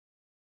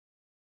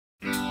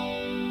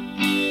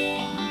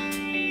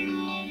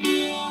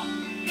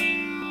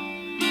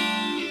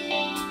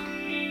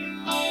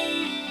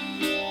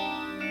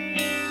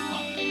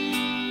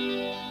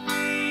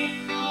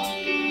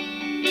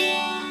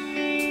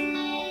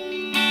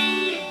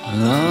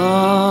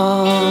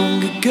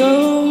Long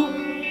ago,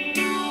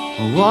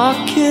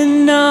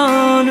 walking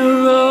on a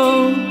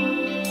road,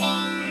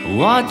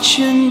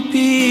 watching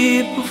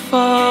people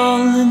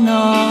falling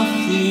off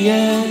the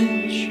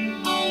edge.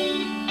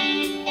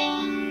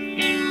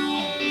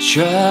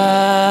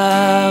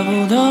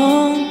 Traveled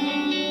on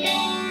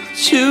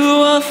to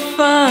a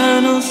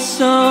final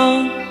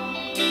song,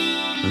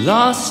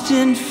 lost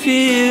in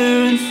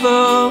fear and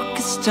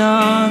focused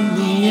on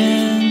the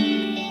end.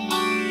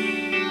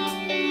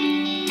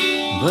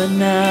 But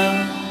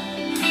now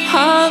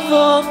I've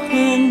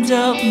opened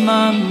up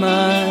my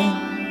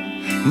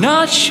mind,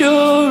 not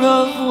sure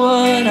of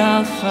what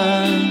I'll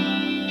find.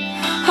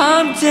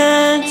 I'm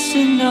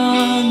dancing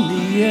on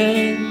the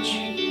edge,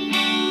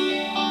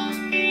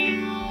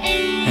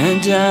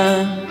 and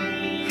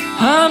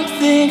I'm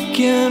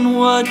thinking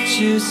what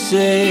to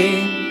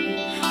say.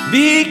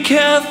 Be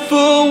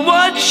careful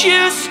what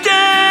you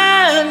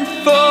stand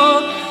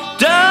for,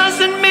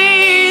 doesn't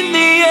mean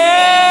the end.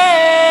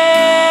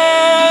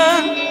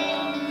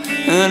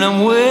 And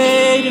I'm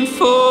waiting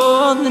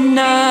for the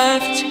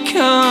knife to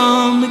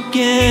come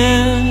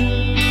again.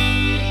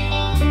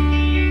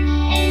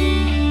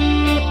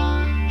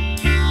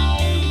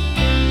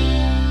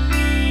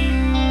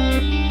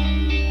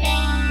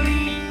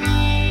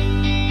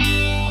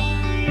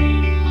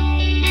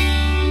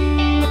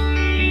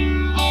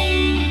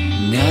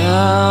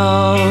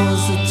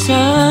 Now's the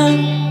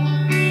time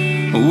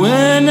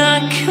when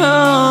I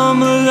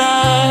come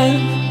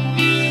alive,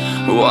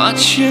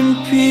 watching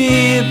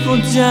people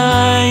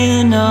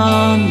dying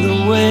on the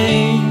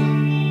way.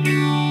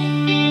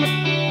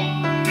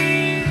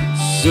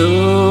 So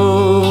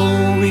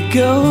we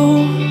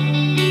go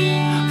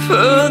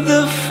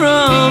further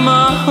from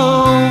our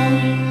home,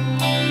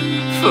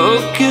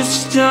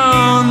 focused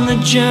on the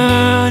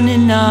journey,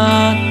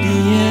 not the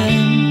end.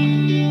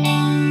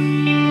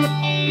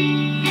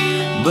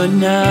 But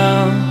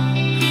now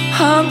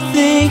I'm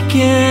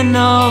thinking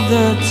all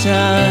the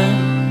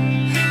time,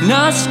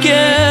 not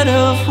scared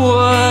of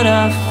what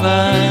I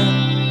find.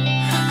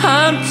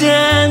 I'm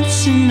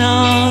dancing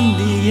on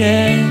the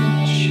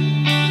edge,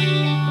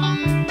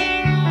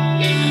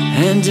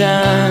 and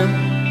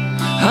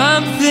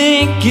I'm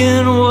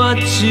thinking what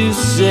to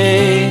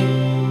say.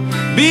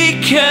 Be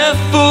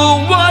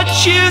careful what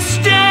you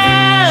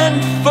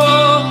stand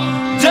for,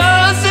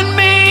 doesn't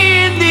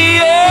mean the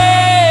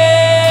end.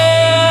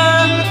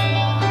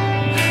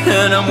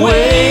 And I'm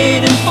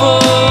waiting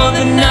for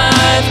the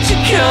knife to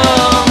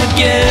come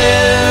again.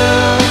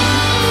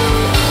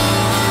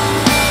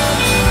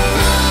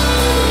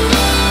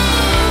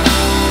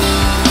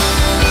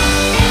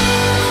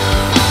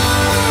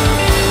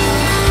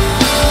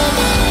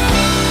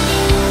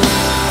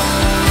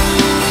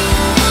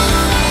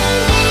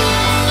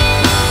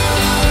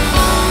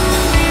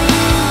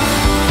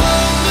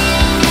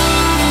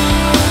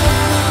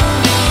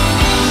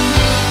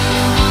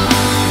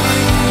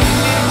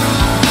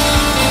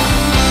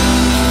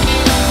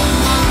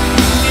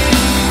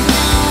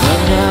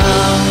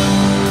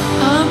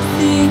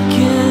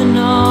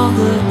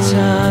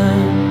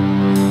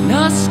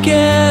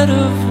 Scared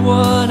of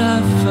what I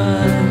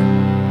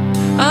find.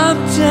 I'm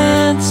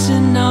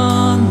dancing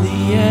on the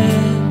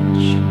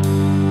edge,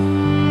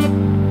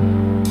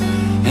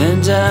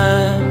 and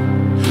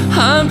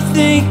I'm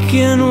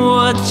thinking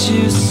what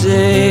to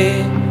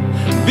say.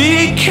 Be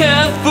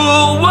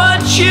careful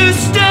what you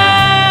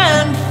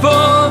stand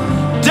for,